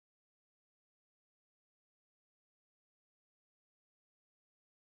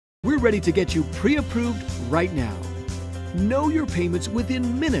ready to get you pre-approved right now. Know your payments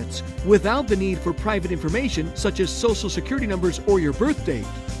within minutes without the need for private information such as social security numbers or your birth date.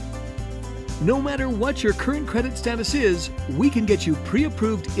 No matter what your current credit status is, we can get you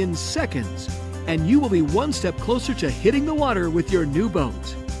pre-approved in seconds, and you will be one step closer to hitting the water with your new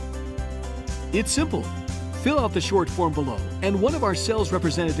boat. It's simple. Fill out the short form below, and one of our sales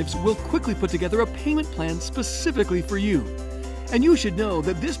representatives will quickly put together a payment plan specifically for you. And you should know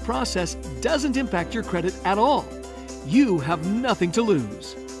that this process doesn't impact your credit at all. You have nothing to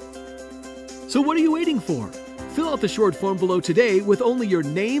lose. So what are you waiting for? Fill out the short form below today with only your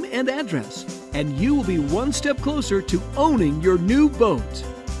name and address, and you will be one step closer to owning your new boat.